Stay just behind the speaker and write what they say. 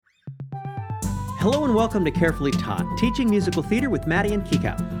Hello and welcome to Carefully Taught, teaching musical theater with Maddie and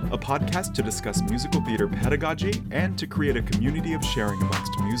Kiko. A podcast to discuss musical theater pedagogy and to create a community of sharing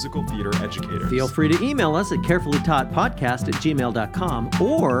amongst musical theater educators. Feel free to email us at carefullytaughtpodcast@gmail.com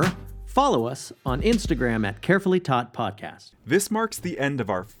or follow us on Instagram at Carefully Taught Podcast. This marks the end of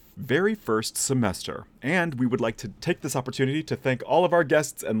our very first semester, and we would like to take this opportunity to thank all of our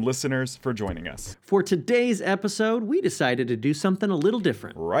guests and listeners for joining us. For today's episode, we decided to do something a little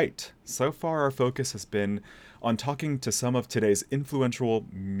different. Right. So far, our focus has been on talking to some of today's influential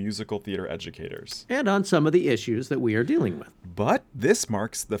musical theater educators. And on some of the issues that we are dealing with. But this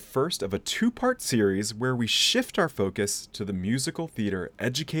marks the first of a two-part series where we shift our focus to the musical theater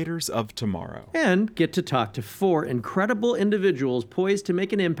educators of tomorrow. And get to talk to four incredible individuals poised to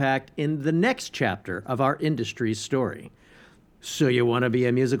make an impact in the next chapter of our industry's story. So you want to be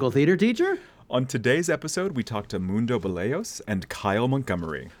a musical theater teacher? On today's episode, we talk to Mundo Balejos and Kyle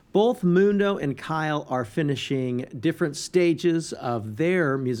Montgomery. Both Mundo and Kyle are finishing different stages of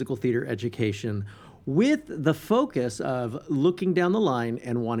their musical theater education with the focus of looking down the line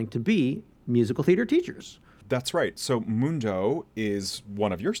and wanting to be musical theater teachers. That's right. So Mundo is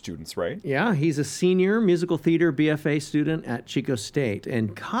one of your students, right? Yeah, he's a senior musical theater BFA student at Chico State.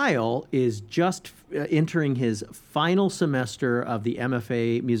 And Kyle is just entering his final semester of the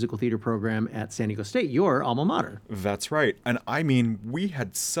MFA musical theater program at San Diego State, your alma mater. That's right. And I mean, we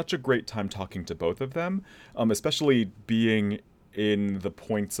had such a great time talking to both of them, especially being in the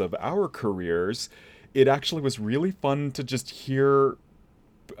points of our careers. It actually was really fun to just hear,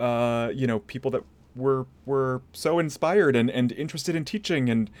 people that were so inspired and interested in teaching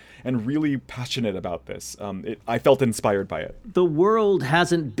and really passionate about this. I felt inspired by it. The world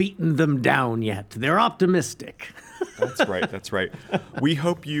hasn't beaten them down yet. They're optimistic. That's right. We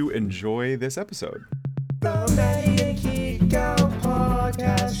hope you enjoy this episode. The Maddie and Kiko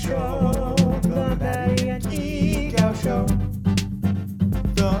Podcast Show. The Maddie and Kiko Show.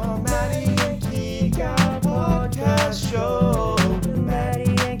 The Maddie and Kiko Podcast Show. The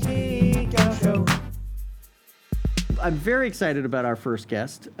Maddie and Kiko Show. I'm very excited about our first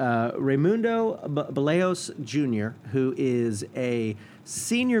guest, Raimundo Balejos Jr., who is a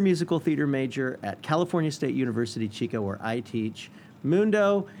senior musical theater major at California State University, Chico, where I teach.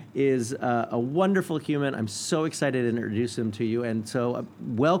 Mundo is a wonderful human. I'm so excited to introduce him to you. And so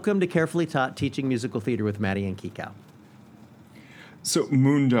welcome to Carefully Taught, Teaching Musical Theater with Maddie and Kiko. So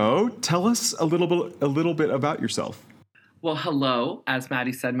Mundo, tell us a little bit about yourself. Well, hello. As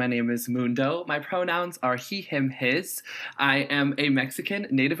Maddie said, my name is Mundo. My pronouns are he, him, his. I am a Mexican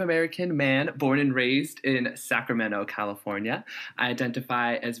Native American man born and raised in Sacramento, California. I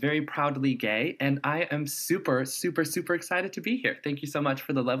identify as very proudly gay, and I am super, super, super excited to be here. Thank you so much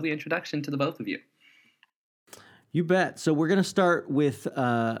for the lovely introduction to the both of you. You bet. So we're going to start with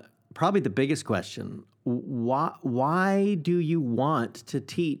probably the biggest question. Why do you want to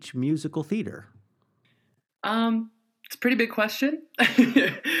teach musical theater? It's a pretty big question.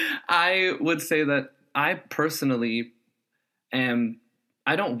 I would say that I personally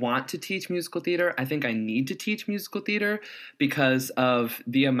I don't want to teach musical theater. I think I need to teach musical theater because of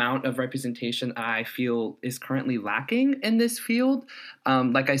the amount of representation I feel is currently lacking in this field.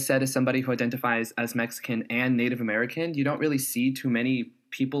 Like I said, as somebody who identifies as Mexican and Native American, you don't really see too many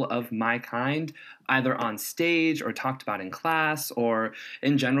people of my kind either on stage or talked about in class or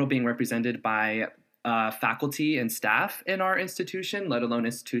in general being represented by faculty and staff in our institution, let alone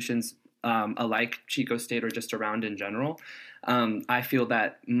institutions alike Chico State or just around in general. I feel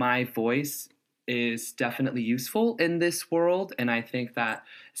that my voice is definitely useful in this world, and I think that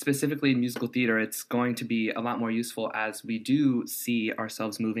specifically in musical theater, it's going to be a lot more useful as we do see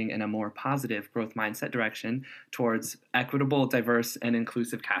ourselves moving in a more positive growth mindset direction towards equitable, diverse, and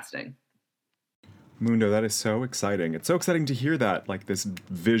inclusive casting. Mundo, that is so exciting. It's so exciting to hear that, like this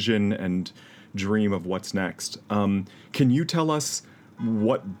vision and dream of what's next. Can you tell us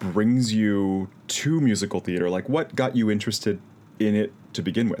what brings you to musical theater? Like, what got you interested in it to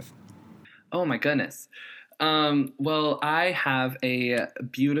begin with? Oh my goodness. Well, I have a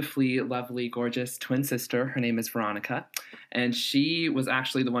beautifully lovely, gorgeous twin sister. Her name is Veronica, and she was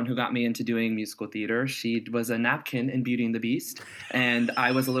actually the one who got me into doing musical theater. She was a napkin in Beauty and the Beast, and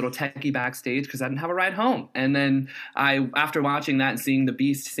I was a little techie backstage because I didn't have a ride home. And then after watching that and seeing the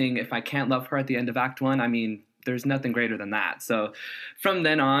Beast sing "If I Can't Love Her" at the end of Act 1, I mean, there's nothing greater than that. So from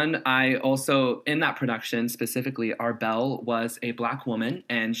then on, I also, in that production specifically, our Belle was a Black woman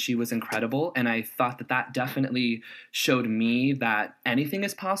and she was incredible. And I thought that that definitely showed me that anything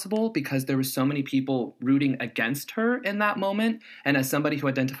is possible, because there were so many people rooting against her in that moment. And as somebody who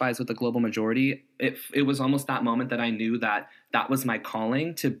identifies with the global majority, it was almost that moment that I knew that that was my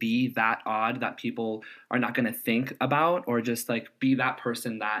calling, to be that odd that people are not going to think about, or just like be that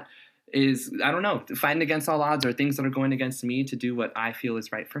person that is, I don't know, fighting against all odds or things that are going against me to do what I feel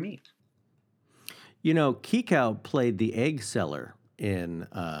is right for me. You know, Kikau played the egg seller in.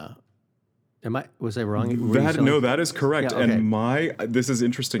 Was I wrong? That is correct. Yeah, okay. And this is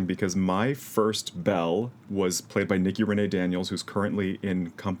interesting because my first Belle was played by Nikki Renee Daniels, who's currently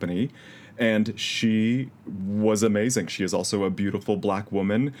in Company. And she was amazing. She is also a beautiful Black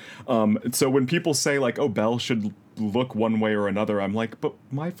woman. So when people say like, oh, Belle should look one way or another, I'm like, but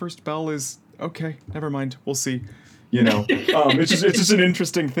my first Belle is, okay, never mind. We'll see. You know, it's just an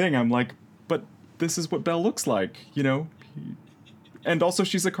interesting thing. I'm like, but this is what Belle looks like, you know? And also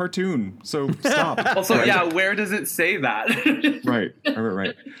she's a cartoon, so stop. Also, right? yeah, where does it say that? Right.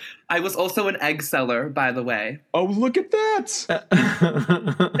 I was also an egg seller, by the way. Oh, look at that!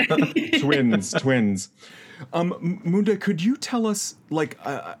 Twins. Munda, could you tell us, like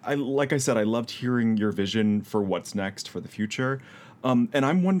I said, I loved hearing your vision for what's next for the future. And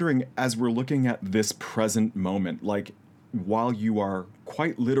I'm wondering, as we're looking at this present moment, like while you are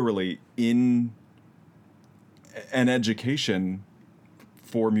quite literally in an education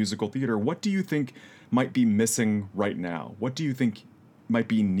for musical theater, what do you think might be missing right now? What do you think might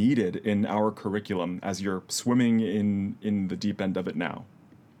be needed in our curriculum as you're swimming in the deep end of it now?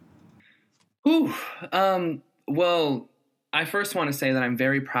 Well, I first want to say that I'm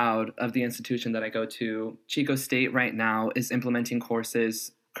very proud of the institution that I go to. Chico State right now is implementing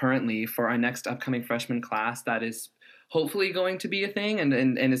courses currently for our next upcoming freshman class that is hopefully going to be a thing, and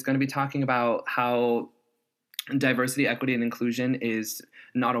is going to be talking about how diversity, equity, and inclusion is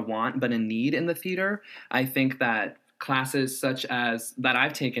not a want, but a need in the theater. I think that classes such as that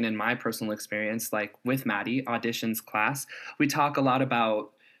I've taken in my personal experience, like with Maddie, auditions class, we talk a lot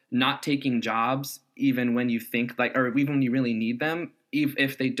about not taking jobs even when you think like, or even when you really need them,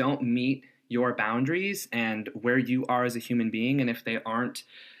 if they don't meet your boundaries and where you are as a human being, and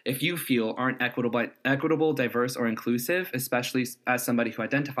if you feel aren't equitable, diverse, or inclusive, especially as somebody who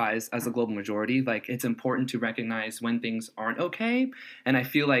identifies as a global majority, like it's important to recognize when things aren't okay. And I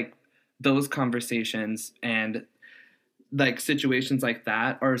feel like those conversations and like situations like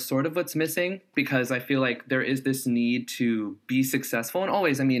that are sort of what's missing, because I feel like there is this need to be successful. And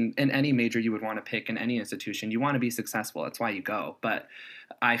always, I mean, in any major you would want to pick in any institution, you want to be successful. That's why you go. But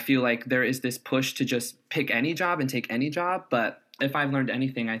I feel like there is this push to just pick any job and take any job. But if I've learned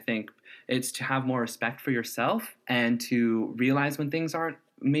anything, I think it's to have more respect for yourself and to realize when things aren't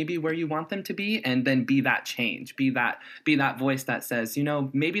maybe where you want them to be, and then be that change, be that voice that says, you know,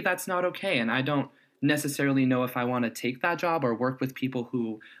 maybe that's not okay. And I don't necessarily know if I want to take that job or work with people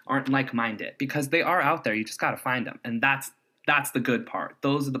who aren't like-minded, because they are out there. You just got to find them. And that's the good part.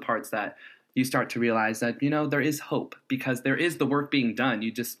 Those are the parts that you start to realize that, you know, there is hope, because there is the work being done.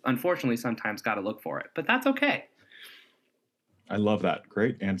 You just, unfortunately, sometimes got to look for it, but that's okay. I love that.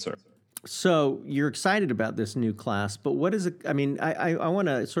 Great answer. So you're excited about this new class, but what is it? I mean, I want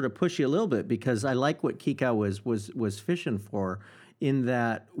to sort of push you a little bit, because I like what Kikau was fishing for, in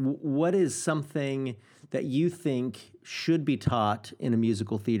that what is something that you think should be taught in a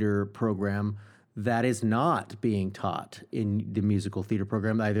musical theater program that is not being taught in the musical theater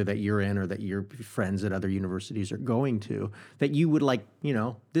program, either that you're in or that your friends at other universities are going to, that you would like, you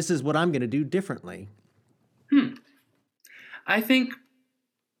know, this is what I'm going to do differently? I think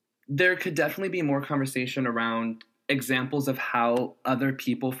there could definitely be more conversation around examples of how other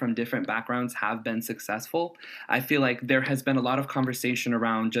people from different backgrounds have been successful. I feel like there has been a lot of conversation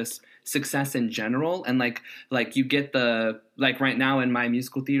around just success in general, and like you get like right now in my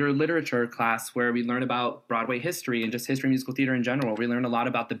musical theater literature class, where we learn about Broadway history and just history of musical theater in general. We learn a lot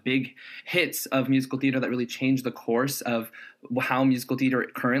about the big hits of musical theater that really changed the course of how musical theater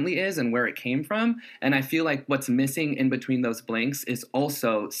currently is and where it came from. And I feel like what's missing in between those blanks is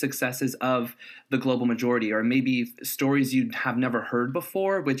also successes of the global majority, or maybe stories you have never heard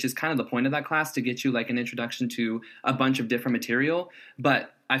before, which is kind of the point of that class, to get you like an introduction to a bunch of different material.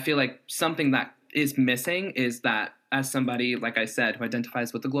 But I feel like something that is missing is that, as somebody, like I said, who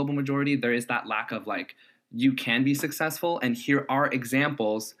identifies with the global majority, there is that lack of like, you can be successful, and here are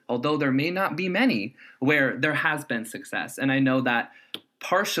examples, although there may not be many, where there has been success. And I know that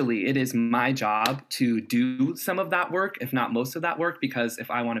partially it is my job to do some of that work, if not most of that work, because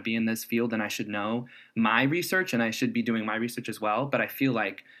if I want to be in this field, then I should know my research and I should be doing my research as well. But I feel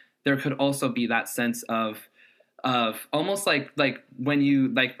like there could also be that sense of almost like when you,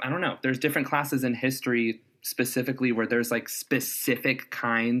 like, I don't know, there's different classes in history specifically where there's like specific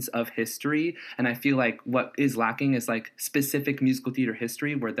kinds of history, and I feel like what is lacking is like specific musical theater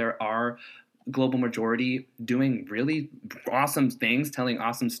history where there are global majority doing really awesome things, telling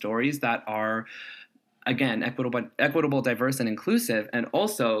awesome stories that are, again, equitable, diverse, and inclusive, and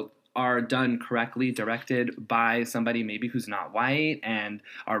also are done correctly, directed by somebody maybe who's not white, and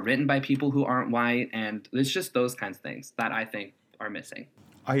are written by people who aren't white, and it's just those kinds of things that I think are missing.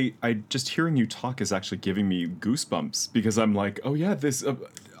 I just hearing you talk is actually giving me goosebumps, because I'm like, oh yeah, this,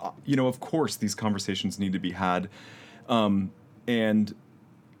 of course these conversations need to be had, and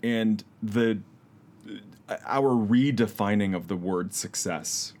the our redefining of the word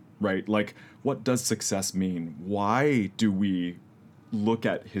success, right? Like, what does success mean? Why do we look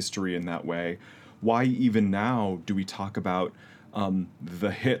at history in that way? Why even now do we talk about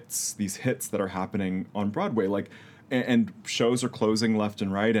these hits that are happening on Broadway? Like, and shows are closing left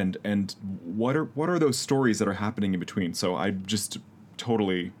and right, and what are those stories that are happening in between? So I just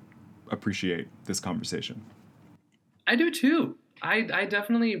totally appreciate this conversation. I do too. I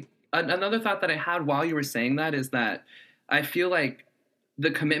definitely, another thought that I had while you were saying that is that I feel like the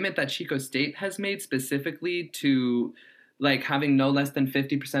commitment that Chico State has made specifically to like having no less than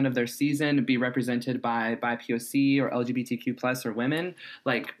 50% of their season be represented by POC or LGBTQ plus or women,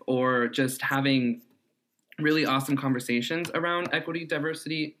 like, or just having really awesome conversations around equity,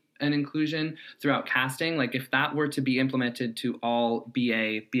 diversity, and inclusion throughout casting. Like, if that were to be implemented to all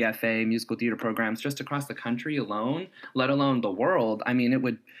BA, BFA musical theater programs just across the country alone, let alone the world, I mean, it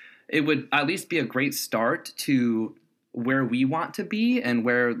would at least be a great start to where we want to be and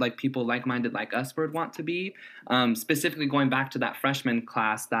where like people like-minded like us would want to be. Specifically going back to that freshman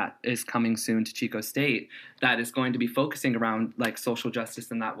class that is coming soon to Chico State that is going to be focusing around like social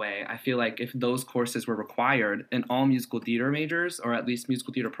justice in that way. I feel like if those courses were required in all musical theater majors, or at least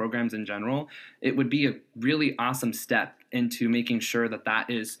musical theater programs in general, it would be a really awesome step into making sure that that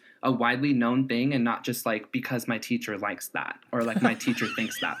is a widely known thing and not just like because my teacher likes that or like my teacher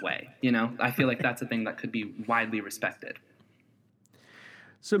thinks that way. You know, I feel like that's a thing that could be widely respected.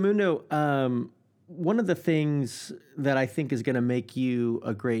 So Mundo, one of the things that I think is going to make you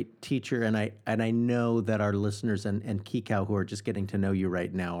a great teacher, and I know that our listeners and Kikau who are just getting to know you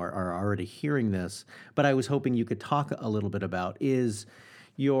right now are already hearing this, but I was hoping you could talk a little bit about is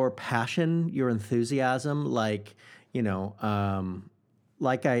your passion, your enthusiasm, like, you know,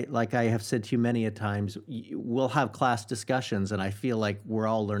 like I have said to you many a times, we'll have class discussions, and I feel like we're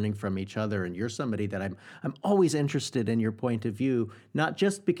all learning from each other. And you're somebody that I'm always interested in your point of view, not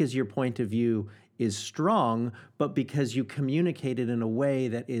just because your point of view is strong, but because you communicate it in a way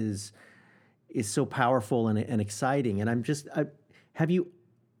that is so powerful and exciting. And I'm just, have you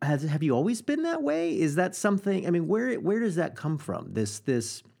always been that way? Is that something? I mean, where does that come from? This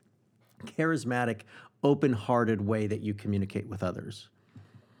charismatic, open-hearted way that you communicate with others?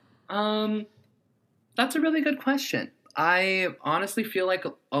 That's a really good question. I honestly feel like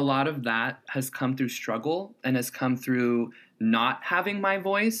a lot of that has come through struggle and has come through not having my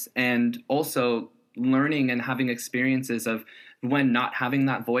voice, and also learning and having experiences of when not having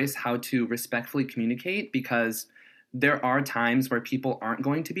that voice, how to respectfully communicate, because there are times where people aren't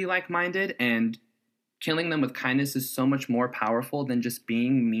going to be like-minded, and killing them with kindness is so much more powerful than just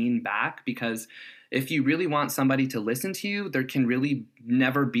being mean back. Because if you really want somebody to listen to you, there can really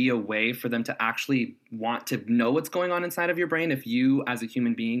never be a way for them to actually want to know what's going on inside of your brain if you as a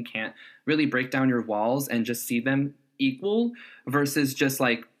human being can't really break down your walls and just see them equal, versus just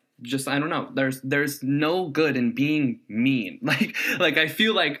I don't know, there's no good in being mean. Like I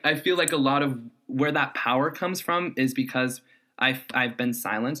feel like a lot of where that power comes from is because I've been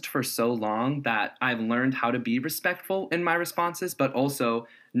silenced for so long that I've learned how to be respectful in my responses, but also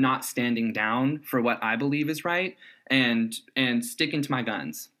not standing down for what I believe is right, and sticking to my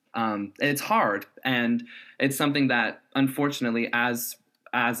guns. It's hard, and it's something that unfortunately as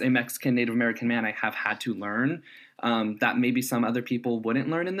a Mexican Native American man, I have had to learn, that maybe some other people wouldn't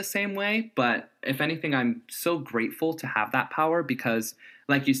learn in the same way. But if anything, I'm so grateful to have that power, because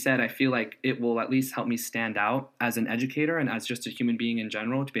like you said, I feel like it will at least help me stand out as an educator and as just a human being in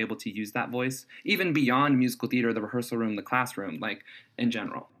general, to be able to use that voice, even beyond musical theater, the rehearsal room, the classroom, like in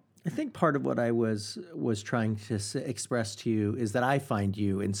general. I think part of what I was trying to express to you is that I find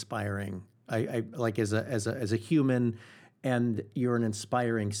you inspiring. I like as a human, and you're an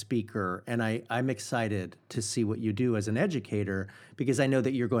inspiring speaker. And I'm excited to see what you do as an educator, because I know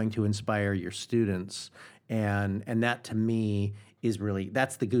that you're going to inspire your students. And that to me is really,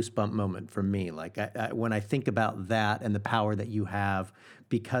 that's the goosebump moment for me. Like when I think about that and the power that you have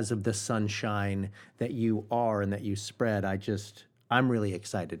because of the sunshine that you are and that you spread, I'm really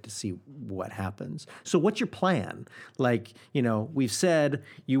excited to see what happens. So what's your plan? Like, we've said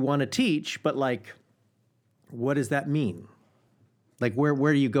you want to teach, but like, what does that mean? Like,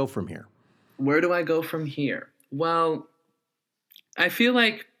 where do you go from here? Where do I go from here? Well, I feel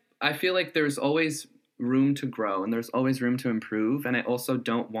like there's always room to grow and there's always room to improve. And I also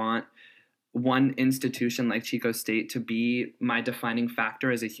don't want one institution like Chico State to be my defining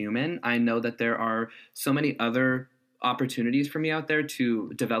factor as a human. I know that there are so many other opportunities for me out there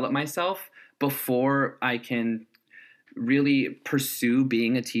to develop myself before I can really pursue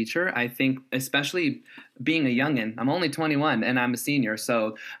being a teacher. I think especially being a youngin', I'm only 21 and I'm a senior.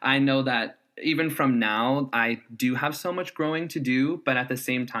 So I know that even from now, I do have so much growing to do, but at the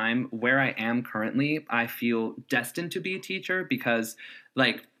same time, where I am currently, I feel destined to be a teacher because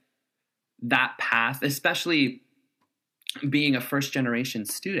like that path, especially being a first generation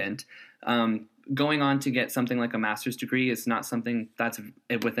student, going on to get something like a master's degree is not something that's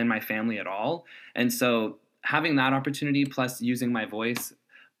within my family at all. And so having that opportunity, plus using my voice,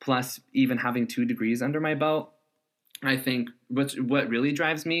 plus even having 2 degrees under my belt, I think what really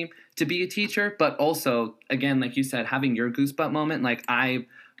drives me to be a teacher. But also, again, like you said, having your goosebump moment, like I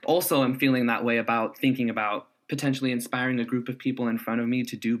also am feeling that way about thinking about potentially inspiring a group of people in front of me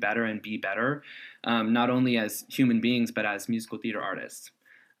to do better and be better, not only as human beings, but as musical theater artists.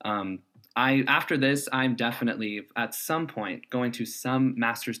 After this, I'm definitely at some point going to some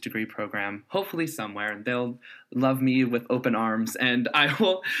master's degree program, hopefully somewhere, and they'll love me with open arms, and I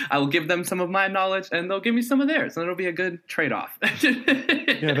will give them some of my knowledge and they'll give me some of theirs, and it'll be a good trade-off.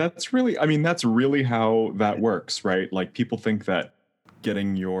 Yeah, that's really how that works, right? Like people think that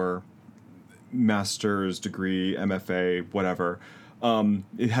getting your master's degree, MFA, whatever,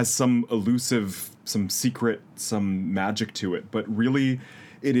 it has some elusive, some secret, some magic to it, but really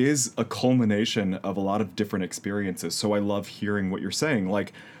it is a culmination of a lot of different experiences. So I love hearing what you're saying.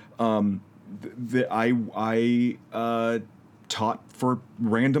 Like, I taught for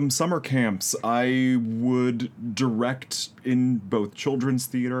random summer camps. I would direct in both children's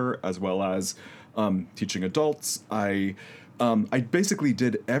theater as well as teaching adults. I basically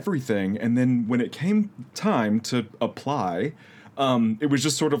did everything. And then when it came time to apply, it was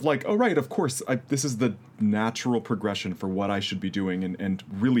just sort of like, oh, right, of course, this is the natural progression for what I should be doing and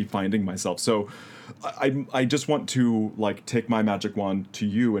really finding myself. So I just want to like take my magic wand to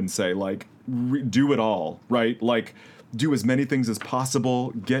you and say like, do it all, right? Like do as many things as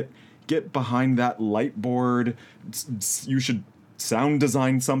possible, get behind that light board. You should sound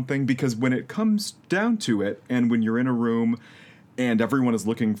design something, because when it comes down to it and when you're in a room and everyone is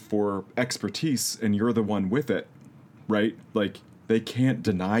looking for expertise and you're the one with it, right? Like they can't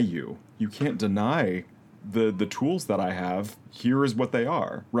deny you. You can't deny the tools that I have. Here is what they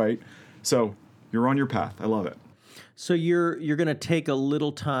are, right? So you're on your path. I love it. So you're going to take a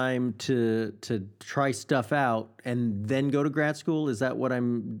little time to try stuff out and then go to grad school? Is that what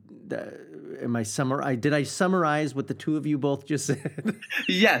did I summarize what the two of you both just said?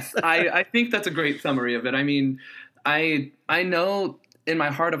 Yes, I think that's a great summary of it. I mean, I know in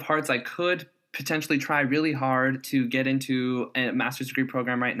my heart of hearts I could potentially try really hard to get into a master's degree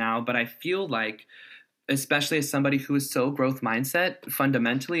program right now, but I feel like, especially as somebody who is so growth mindset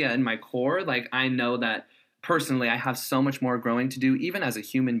fundamentally in my core, like I know that personally I have so much more growing to do even as a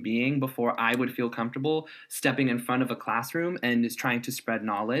human being before I would feel comfortable stepping in front of a classroom and just trying to spread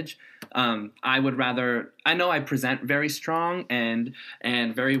knowledge. I know I present very strong and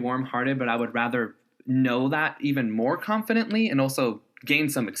very warm-hearted, but I would rather know that even more confidently and also gain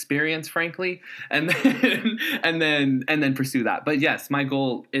some experience, frankly, and then pursue that. But yes, my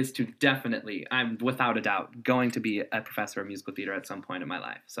goal is to definitely, I'm without a doubt going to be a professor of musical theater at some point in my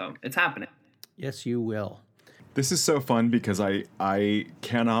life. So it's happening. Yes, you will. This is so fun because I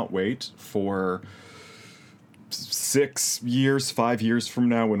cannot wait for 5 years from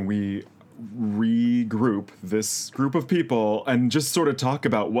now when we regroup this group of people and just sort of talk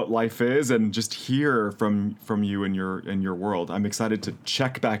about what life is and just hear from you and your world. I'm excited to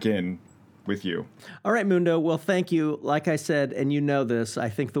check back in with you. All right, Mundo. Well, thank you. Like I said, and you know this, I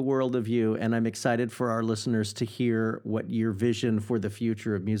think the world of you, and I'm excited for our listeners to hear what your vision for the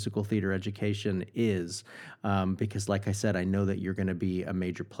future of musical theater education is, because like I said, I know that you're going to be a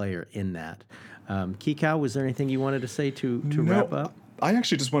major player in that. Kikau, was there anything you wanted to say to wrap up? I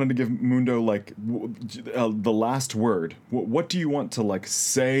actually just wanted to give Mundo like the last word. What do you want to like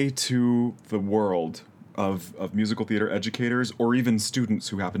say to the world of musical theater educators or even students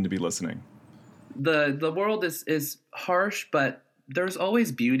who happen to be listening? The world is harsh, but there's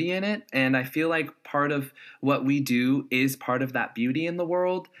always beauty in it, and I feel like part of what we do is part of that beauty in the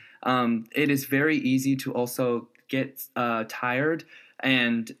world. It is very easy to also get tired,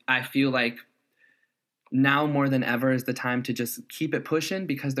 and I feel like now more than ever is the time to just keep it pushing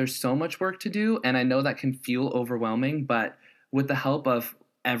because there's so much work to do, and I know that can feel overwhelming, but with the help of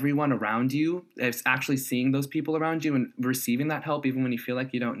everyone around you, it's actually seeing those people around you and receiving that help even when you feel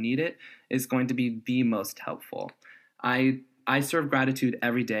like you don't need it is going to be the most helpful. I serve gratitude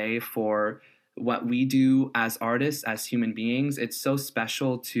every day for what we do as artists, as human beings. It's so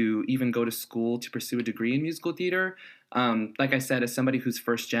special to even go to school to pursue a degree in musical theater. Like I said, as somebody who's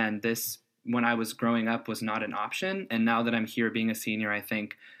first gen, this, when I was growing up, was not an option. And now that I'm here being a senior, I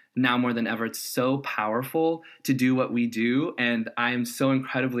think now more than ever, it's so powerful to do what we do. And I'm so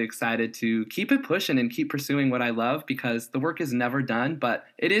incredibly excited to keep it pushing and keep pursuing what I love because the work is never done, but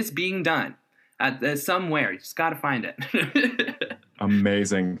it is being done at somewhere. You just got to find it.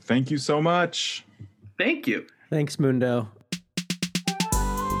 Amazing. Thank you so much. Thank you. Thanks, Mundo.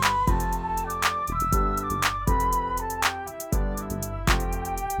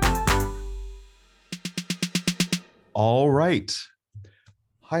 All right.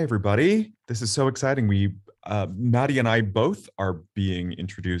 Hi, everybody. This is so exciting. Maddie and I both are being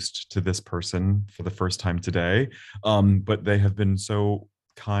introduced to this person for the first time today, but they have been so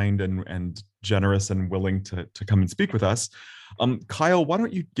kind and generous and willing to come and speak with us. Kyle, why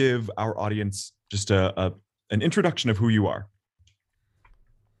don't you give our audience just an introduction of who you are?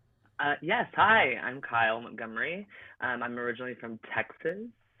 Yes, hi, I'm Kyle Montgomery. I'm originally from Texas.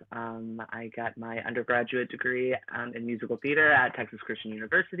 I got my undergraduate degree in musical theater at Texas Christian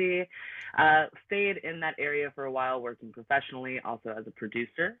University. Stayed in that area for a while, working professionally, also as a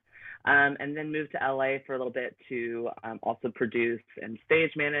producer, and then moved to LA for a little bit to also produce and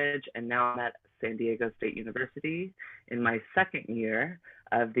stage manage. And now I'm at San Diego State University in my second year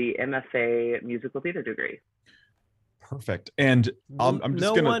of the MFA musical theater degree. Perfect. And I'm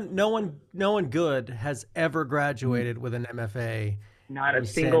just no one good has ever graduated with an MFA. Not a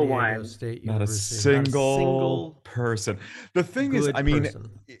single one. Not a single person. The thing is, I mean,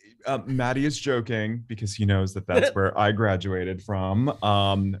 Maddie is joking because he knows that that's where I graduated from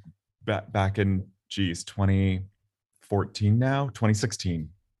back in, 2014 now, 2016.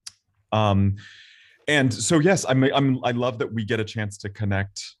 And so, yes, I love that we get a chance to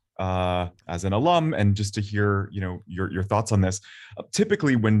connect as an alum and just to hear, your thoughts on this.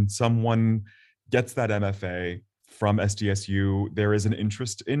 Typically, when someone gets that MFA from SDSU, there is an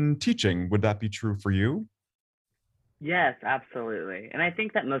interest in teaching. Would that be true for you? Yes, absolutely. And I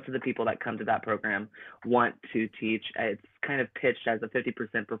think that most of the people that come to that program want to teach. It's kind of pitched as a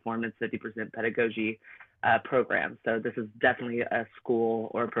 50% performance, 50% pedagogy program. So this is definitely a school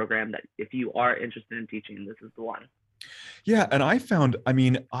or a program that if you are interested in teaching, this is the one. Yeah, and I found,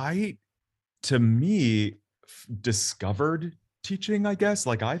 discovered teaching, I guess.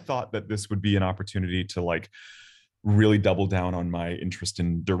 Like I thought that this would be an opportunity to like really double down on my interest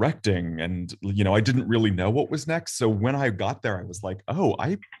in directing, and I didn't really know what was next. So when I got there, I was like, oh,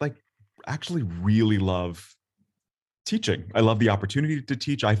 I like actually really love teaching. I love the opportunity to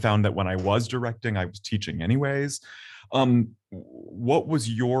teach. I found that when I was directing, I was teaching anyways. What was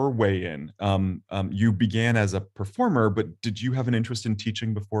your way in? You began as a performer, but did you have an interest in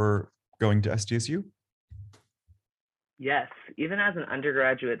teaching before going to SDSU? Yes, even as an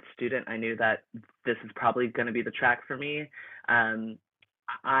undergraduate student, I knew that this is probably going to be the track for me. As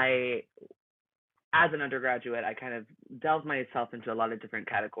an undergraduate, I kind of delved myself into a lot of different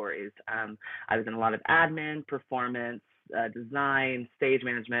categories. I was in a lot of admin, performance, design, stage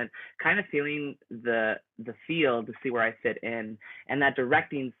management, kind of feeling the field to see where I fit in. And that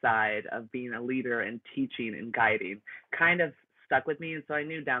directing side of being a leader and teaching and guiding kind of stuck with me. And so I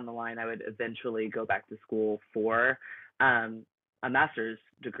knew down the line I would eventually go back to school for a master's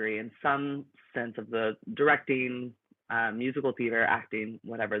degree in some sense of the directing, musical theater, acting,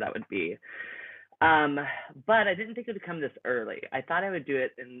 whatever that would be. But I didn't think it would come this early. I thought I would do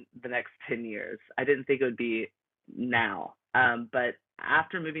it in the next 10 years. I didn't think it would be now. But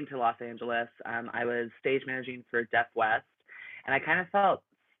after moving to Los Angeles, I was stage managing for Deaf West, and I kind of felt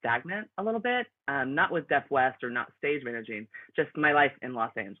stagnant a little bit, not with Deaf West or not stage managing, just my life in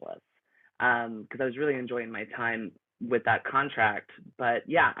Los Angeles, because I was really enjoying my time with that contract. But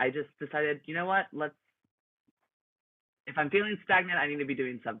yeah, I just decided, you know what, if I'm feeling stagnant, I need to be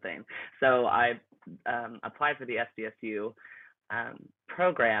doing something. So I applied for the SDSU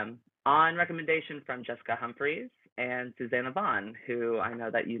program on recommendation from Jessica Humphreys and Susanna Vaughn, who I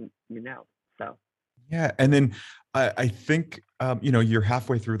know that you know. So Yeah, and then I think you're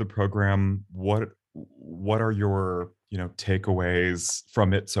halfway through the program. What are your takeaways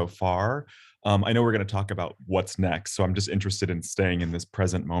from it so far? I know we're going to talk about what's next, so I'm just interested in staying in this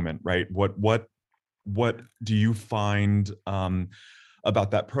present moment, right? What do you find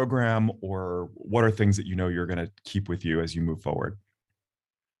about that program, or what are things that you're going to keep with you as you move forward?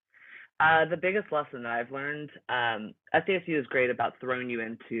 the biggest lesson that I've learned, SDSU is great about throwing you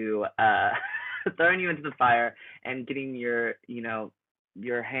into throwing you into the fire and getting your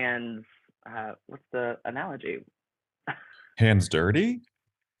hands. What's the analogy? Hands dirty?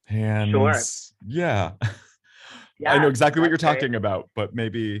 Sure. Hands, yeah. I know Yes, exactly what that's you're great. talking about, but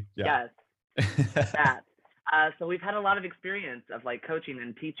maybe, yeah. Yes, that. So we've had a lot of experience of like coaching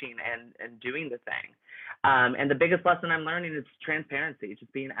and teaching and doing the thing. And the biggest lesson I'm learning is transparency,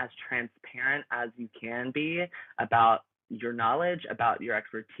 just being as transparent as you can be about your knowledge, about your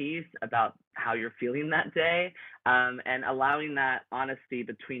expertise, about how you're feeling that day, and allowing that honesty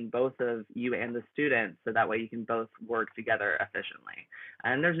between both of you and the students so that way you can both work together efficiently.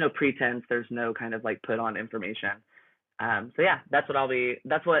 And there's no pretense, there's no kind of like put on information. So yeah, that's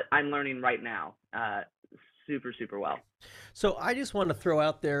what I'm learning right now. Super, super well. So I just want to throw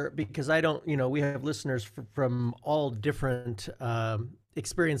out there because I don't, we have listeners from all different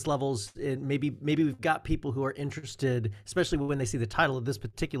experience levels. And maybe we've got people who are interested, especially when they see the title of this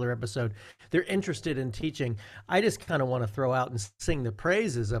particular episode, they're interested in teaching. I just kind of want to throw out and sing the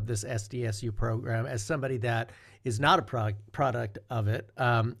praises of this SDSU program as somebody that is not a product of it.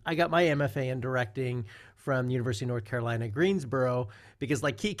 I got my MFA in directing from the University of North Carolina, Greensboro, because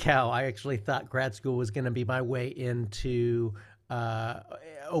like Kikau, I actually thought grad school was going to be my way into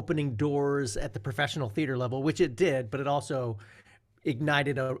opening doors at the professional theater level, which it did, but it also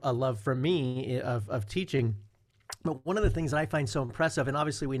ignited a love for me of teaching. But one of the things that I find so impressive, and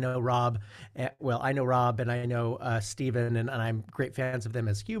obviously we know Rob, I know Rob and I know Stephen, and I'm great fans of them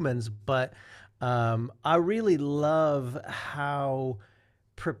as humans, but I really love how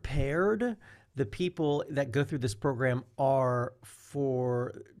prepared the people that go through this program are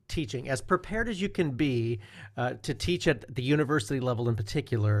for teaching, as prepared as you can be to teach at the university level in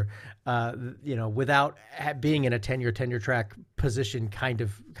particular, without being in a tenure track position kind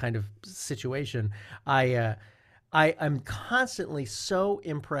of situation. I'm constantly so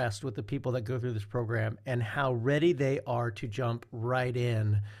impressed with the people that go through this program and how ready they are to jump right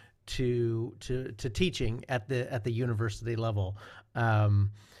in to teaching at the university level.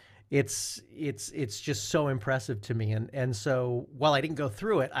 It's just so impressive to me. And so while I didn't go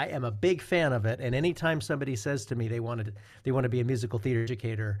through it, I am a big fan of it. And anytime somebody says to me they want to be a musical theater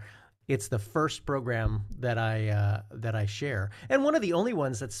educator, it's the first program that I share, and one of the only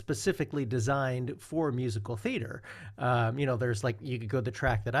ones that's specifically designed for musical theater. There's like you could go the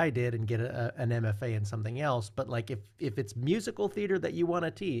track that I did and get an MFA in something else, but like if it's musical theater that you want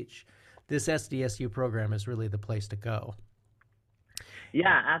to teach, this SDSU program is really the place to go.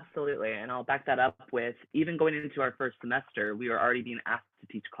 Yeah, absolutely. And I'll back that up with even going into our first semester, we were already being asked to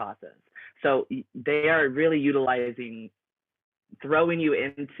teach classes. So they are really utilizing throwing you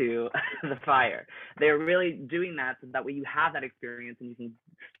into the fire. They're really doing that so that way you have that experience and you can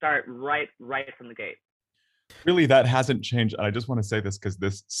start right from the gate. Really, that hasn't changed. I just want to say this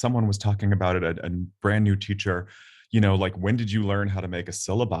because someone was talking about it, a brand new teacher, like, when did you learn how to make a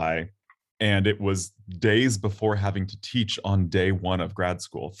syllabi? And it was days before having to teach on day one of grad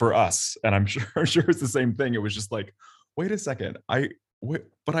school for us. And I'm sure it's the same thing. It was just like, wait a second,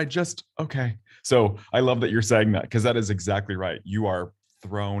 okay. So I love that you're saying that, because that is exactly right. You are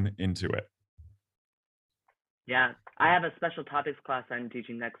thrown into it. Yeah, I have a special topics class I'm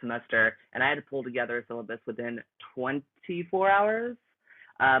teaching next semester, and I had to pull together a syllabus within 24 hours,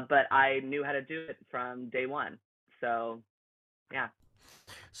 but I knew how to do it from day one. So, yeah.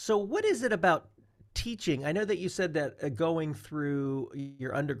 So what is it about teaching? I know that you said that going through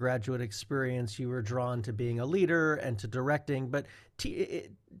your undergraduate experience, you were drawn to being a leader and to directing, but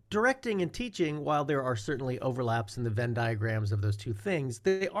directing and teaching, while there are certainly overlaps in the Venn diagrams of those two things,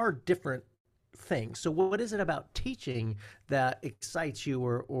 they are different things. So what is it about teaching that excites you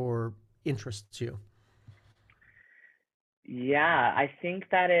or interests you? Yeah, I think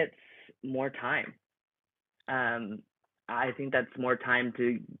that it's more time. I think that's more time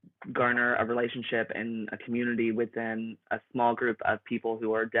to garner a relationship and a community within a small group of people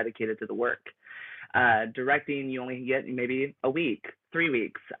who are dedicated to the work. Directing, you only get maybe a week, 3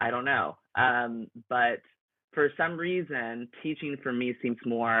 weeks, I don't know. But for some reason, teaching for me seems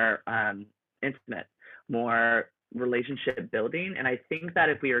more intimate, more relationship building. And I think that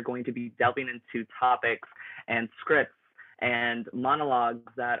if we are going to be delving into topics and scripts and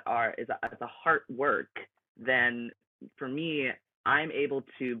monologues that are is a heart work, then for me, I'm able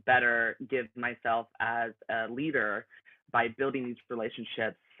to better give myself as a leader by building these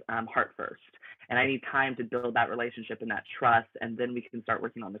relationships heart first. And I need time to build that relationship and that trust, and then we can start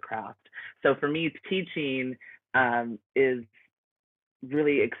working on the craft. So for me, teaching is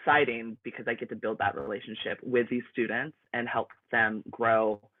really exciting because I get to build that relationship with these students and help them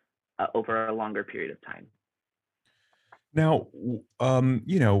grow over a longer period of time. Now,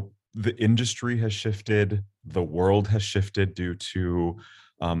 the industry has shifted, the world has shifted due to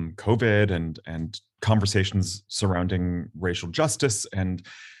COVID and conversations surrounding racial justice. And,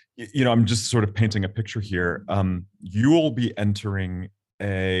 I'm just sort of painting a picture here. You will be entering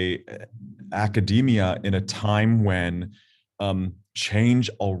a academia in a time when change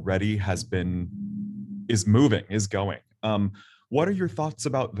already is moving, is going. What are your thoughts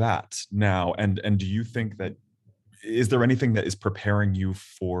about that now? And do you think that is there anything that is preparing you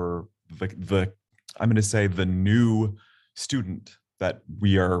for the I'm going to say the new student that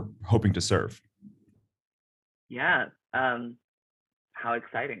we are hoping to serve? Yeah, how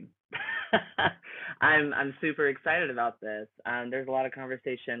exciting. I'm super excited about this. There's a lot of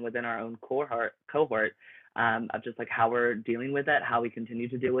conversation within our own cohort of just like how we're dealing with it, how we continue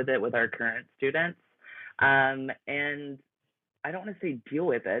to deal with it with our current students. And I don't want to say deal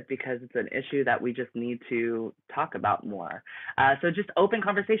with it because it's an issue that we just need to talk about more. So just open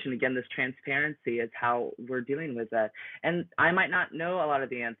conversation. Again, this transparency is how we're dealing with it. And I might not know a lot of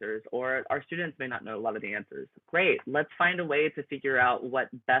the answers, or our students may not know a lot of the answers. Great. Let's find a way to figure out what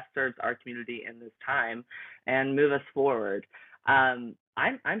best serves our community in this time and move us forward. I'm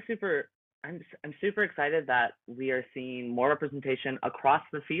super excited that we are seeing more representation across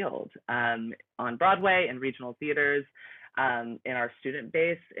the field on Broadway and regional theaters. In our student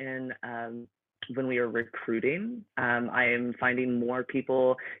base, when we are recruiting, I am finding more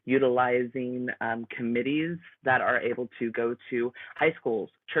people utilizing committees that are able to go to high schools,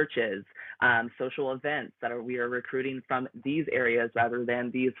 churches, social events we are recruiting from these areas rather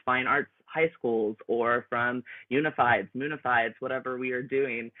than these fine arts high schools or from Unifieds, Munifieds, whatever we are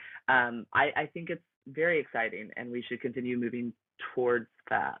doing. I think it's very exciting, and we should continue moving towards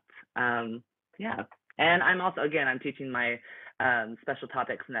that. Yeah. And I'm teaching my special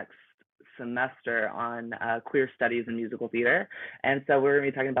topics next semester on queer studies and musical theater. And so we're going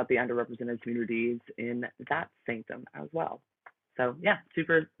to be talking about the underrepresented communities in that sanctum as well. So yeah,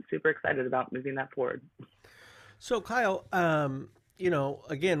 super, super excited about moving that forward. So Kyle,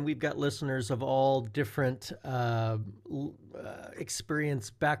 again, we've got listeners of all different experience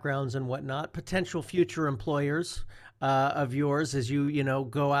backgrounds and whatnot, potential future employers of yours as you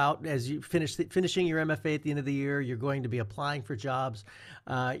go out, as you finishing your MFA at the end of the year. You're going to be applying for jobs.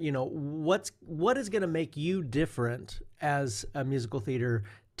 What is going to make you different as a musical theater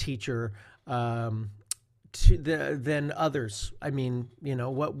teacher than others? I mean,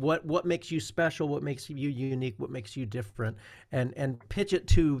 what makes you special? What makes you unique? What makes you different? And pitch it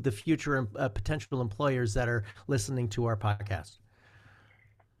to the future potential employers that are listening to our podcast.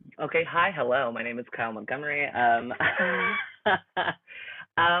 Okay. Hi. Hello. My name is Kyle Montgomery. I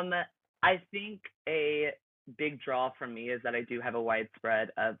think a big draw from me is that I do have a widespread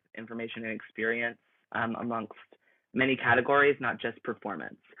of information and experience amongst many categories, not just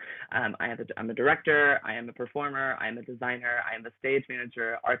performance. I'm a director, I am a performer, I am a designer, I am a stage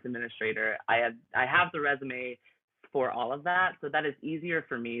manager, arts administrator. I have the resume for all of that, so that is easier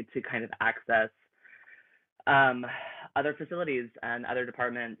for me to kind of access other facilities and other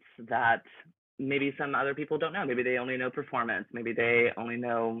departments that maybe some other people don't know. Maybe they only know performance, maybe they only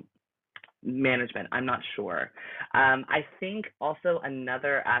know management. I'm not sure. I think also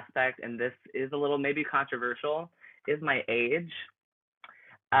another aspect, and this is a little maybe controversial, is my age.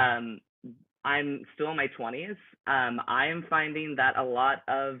 I'm still in my 20s. I am finding that a lot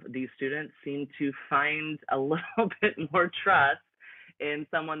of these students seem to find a little bit more trust in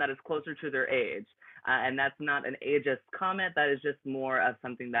someone that is closer to their age. And that's not an ageist comment. That is just more of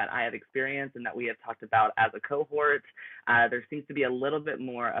something that I have experienced and that we have talked about as a cohort. There seems to be a little bit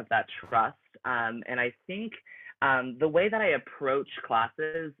more of that trust. And I think the way that I approach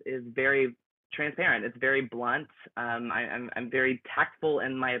classes is very transparent. It's very blunt. I'm very tactful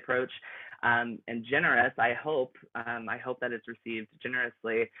in my approach. And generous. I hope that it's received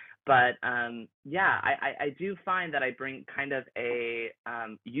generously. But I do find that I bring kind of a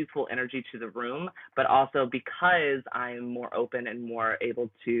youthful energy to the room, but also because I'm more open and more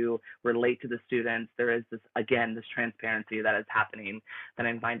able to relate to the students, there is this transparency that is happening that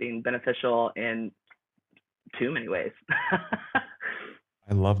I'm finding beneficial in too many ways.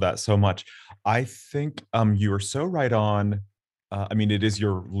 I love that so much. I think you are so right on. I mean, it is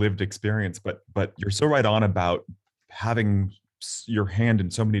your lived experience, but you're so right on about having your hand in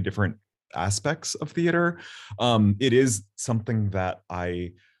so many different aspects of theater. It is something that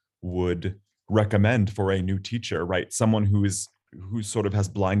I would recommend for a new teacher, right? Someone who sort of has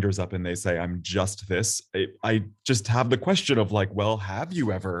blinders up and they say, I'm just this. I just have the question of like, well, have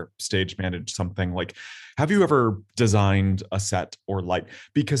you ever stage managed something? Like, have you ever designed a set or light?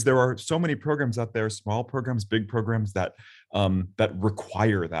 Because there are so many programs out there, small programs, big programs that that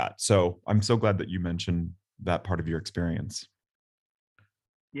require that. So I'm so glad that you mentioned that part of your experience.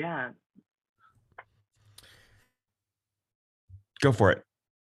 Yeah. Go for it.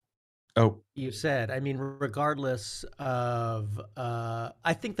 Oh, You said, I mean, regardless of,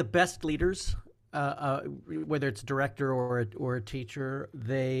 I think the best leaders, whether it's a director or a teacher,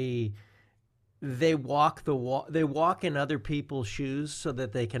 they walk the walk. They walk in other people's shoes so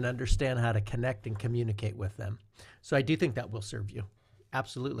that they can understand how to connect and communicate with them. So I do think that will serve you.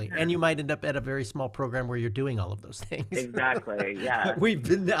 Absolutely. And you might end up at a very small program where you're doing all of those things. Exactly. Yeah.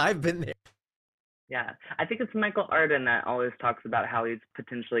 I've been there. Yeah, I think it's Michael Arden that always talks about how he's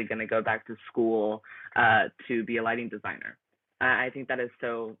potentially going to go back to school to be a lighting designer. I think that is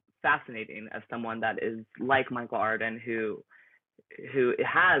so fascinating as someone that is like Michael Arden, who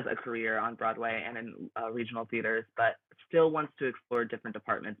has a career on Broadway and in regional theaters, but still wants to explore different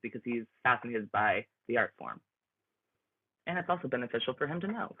departments because he's fascinated by the art form. And it's also beneficial for him to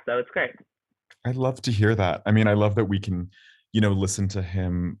know. So it's great. I'd love to hear that. I mean, I love that we can, listen to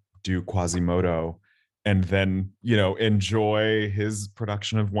him do Quasimodo and then, enjoy his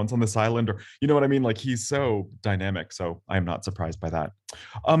production of Once on This Island, or you know what I mean? Like, he's so dynamic. So I'm not surprised by that.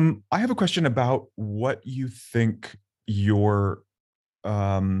 I have a question about what you think your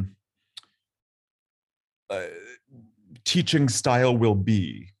um uh, teaching style will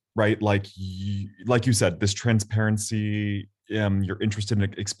be, right? Like you said, this transparency, you're interested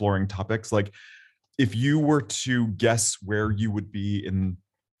in exploring topics. Like, if you were to guess where you would be in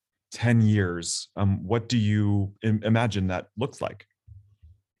 10 years, what do you imagine that looks like?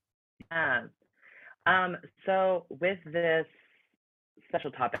 Yeah. So with this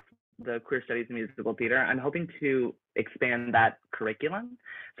special topic, the Queer Studies in Musical Theater, I'm hoping to expand that curriculum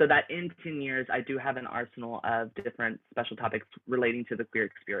so that in 10 years, I do have an arsenal of different special topics relating to the queer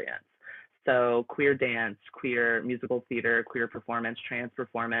experience. So queer dance, queer musical theater, queer performance, trans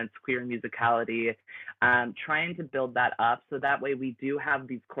performance, queer musicality, trying to build that up so that way we do have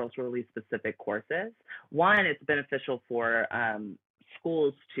these culturally specific courses. One, it's beneficial for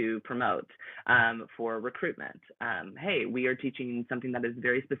schools to promote for recruitment. Hey, we are teaching something that is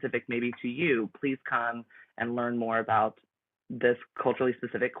very specific maybe to you. Please come and learn more about this culturally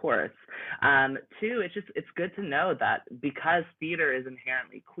specific course. Two, it's good to know that because theater is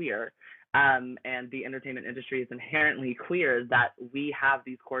inherently queer, and the entertainment industry is inherently queer, that we have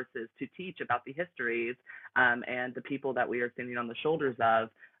these courses to teach about the histories and the people that we are standing on the shoulders of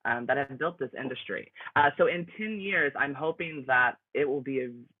that have built this industry. So in 10 years, I'm hoping that it will be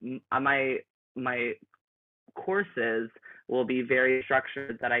my courses will be very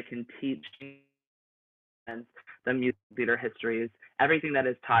structured, that I can teach the music theater histories, everything that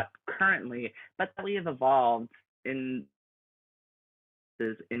is taught currently, but that we have evolved in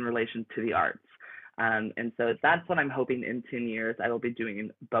relation to the arts. And so that's what I'm hoping in 10 years I will be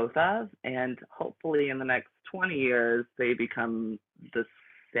doing both of, and hopefully in the next 20 years they become the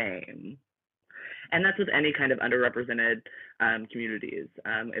same. And that's with any kind of underrepresented communities.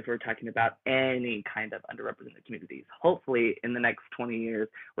 If we're talking about any kind of underrepresented communities, hopefully in the next 20 years,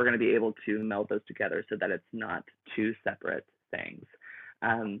 we're going to be able to meld those together so that it's not two separate things.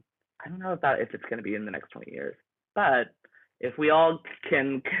 I don't know about if it's going to be in the next 20 years, but if we all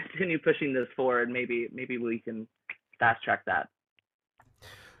can continue pushing this forward, maybe we can fast track that.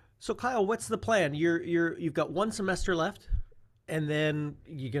 So Kyle, what's the plan? You've got one semester left, and then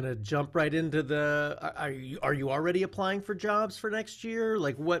you're gonna jump right into the. Are you already applying for jobs for next year?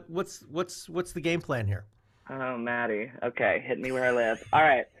 Like what's the game plan here? Oh, Maddie. Okay, hit me where I live. All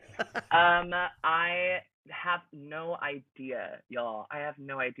right. I have no idea, y'all. I have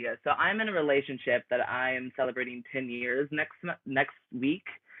no idea. So I'm in a relationship that I am celebrating 10 years next week,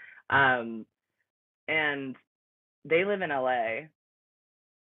 and they live in LA.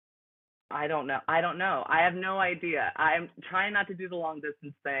 I don't know. I have no idea. I'm trying not to do the long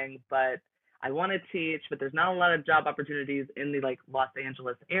distance thing, but I want to teach, but there's not a lot of job opportunities in the like Los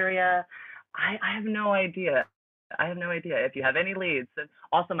Angeles area. I have no idea. I have no idea. If you have any leads, and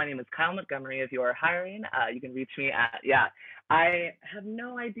also my name is Kyle Montgomery. If you are hiring, you can reach me at, I have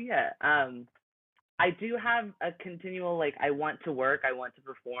no idea. I do have a continual, like, I want to work, I want to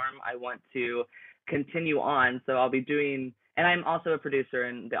perform, I want to continue on. So I'll be doing, and I'm also a producer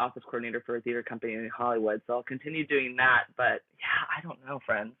and the office coordinator for a theater company in Hollywood. So I'll continue doing that. But yeah, I don't know,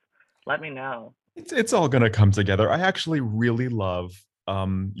 friends. Let me know. It's all going to come together. I actually really love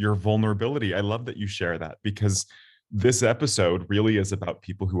your vulnerability. I love that you share that, because this episode really is about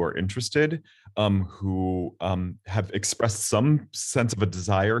people who are interested, who have expressed some sense of a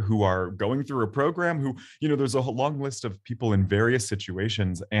desire, who are going through a program, who, there's a long list of people in various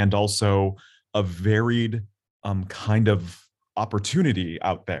situations, and also a varied kind of opportunity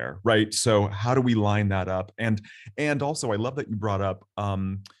out there, right? So how do we line that up? And also, I love that you brought up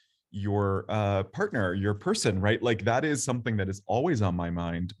your partner, your person, right? Like, that is something that is always on my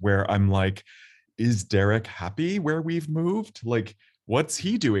mind, where I'm like, is Derek happy where we've moved? Like, what's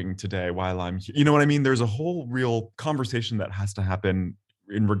he doing today while I'm here? You know what I mean? There's a whole real conversation that has to happen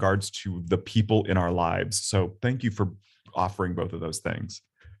in regards to the people in our lives. So thank you for offering both of those things.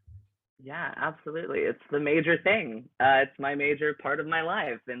 Yeah, absolutely. It's the major thing. It's my major part of my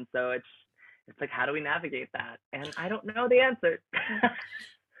life. And so it's like, how do we navigate that? And I don't know the answer.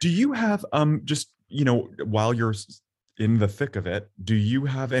 Do you have, just, while you're in the thick of it, do you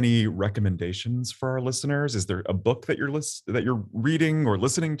have any recommendations for our listeners? Is there a book that you're reading or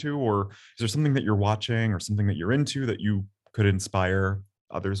listening to, or is there something that you're watching or something that you're into that you could inspire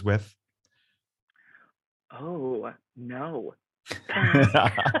others with? Oh, no.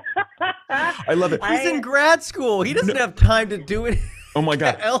 I love it. He's in grad school. He doesn't have time to do it. Oh my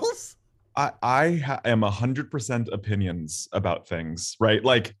God. Else? I am 100% opinions about things, right?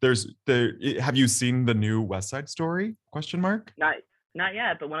 Like, have you seen the new West Side Story? ? Not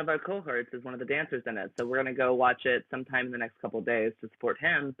yet, but one of our cohorts is one of the dancers in it. So we're going to go watch it sometime in the next couple of days to support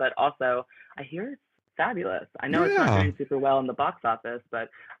him. But also, I hear it's fabulous. I know it's not doing super well in the box office, but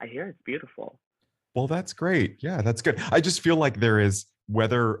I hear it's beautiful. Well, that's great. Yeah, that's good. I just feel like there is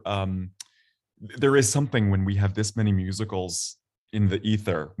something when we have this many musicals in the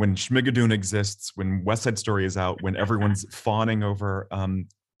ether, when Schmigadoon exists, when West Side Story is out, when everyone's fawning over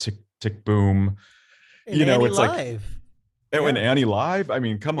Tick Tick Boom, and Annie it's Live. Like, and Annie Live. I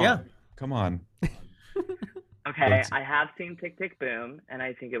mean, come on. Okay, I have seen Tick Tick Boom, and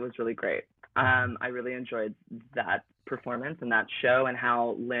I think it was really great. I really enjoyed that performance and that show, and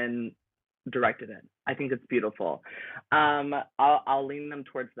how Lynn directed it. I think it's beautiful. I'll lean them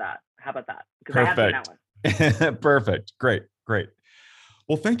towards that. How about that? Because I have seen that one. Perfect. Great.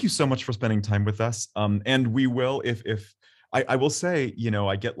 Well, thank you so much for spending time with us. And we will, if I will say,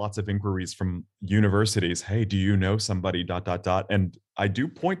 I get lots of inquiries from universities. Hey, do you know somebody ... And I do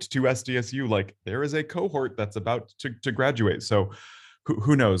point to SDSU, like, there is a cohort that's about to graduate. So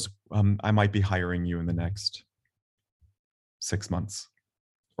who knows? I might be hiring you in the next 6 months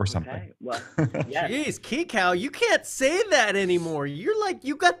or something. Okay. Well, yes. Jeez, Kikau, you can't say that anymore. You're like,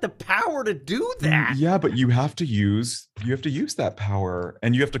 you got the power to do that. Yeah, but you have to use that power,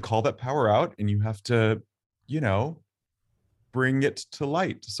 and you have to call that power out, and you have to, bring it to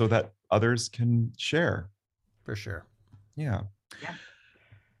light so that others can share. For sure. Yeah.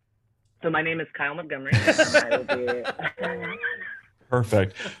 So my name is Kyle Montgomery. I will be...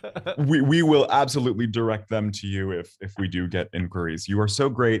 Perfect. We will absolutely direct them to you if we do get inquiries. You are so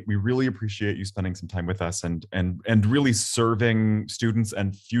great. We really appreciate you spending some time with us and really serving students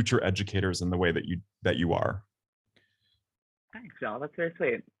and future educators in the way that you are. Thanks, y'all. That's very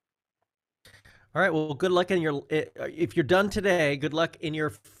sweet. All right. Well, good luck if you're done today, good luck in your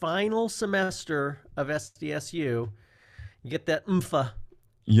final semester of SDSU. You get that MFA.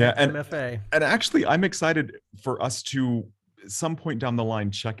 Yeah. And MFA. And actually, I'm excited for us to, some point down the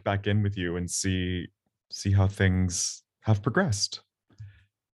line, check back in with you and see how things have progressed.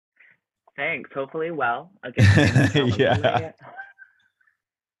 Thanks. Hopefully well. Again, yeah.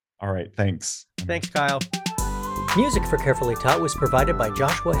 All right. Thanks. Thanks, Kyle. Music for Carefully Taught was provided by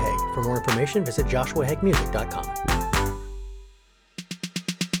Joshua Haig. For more information, visit joshuahagmusic.com.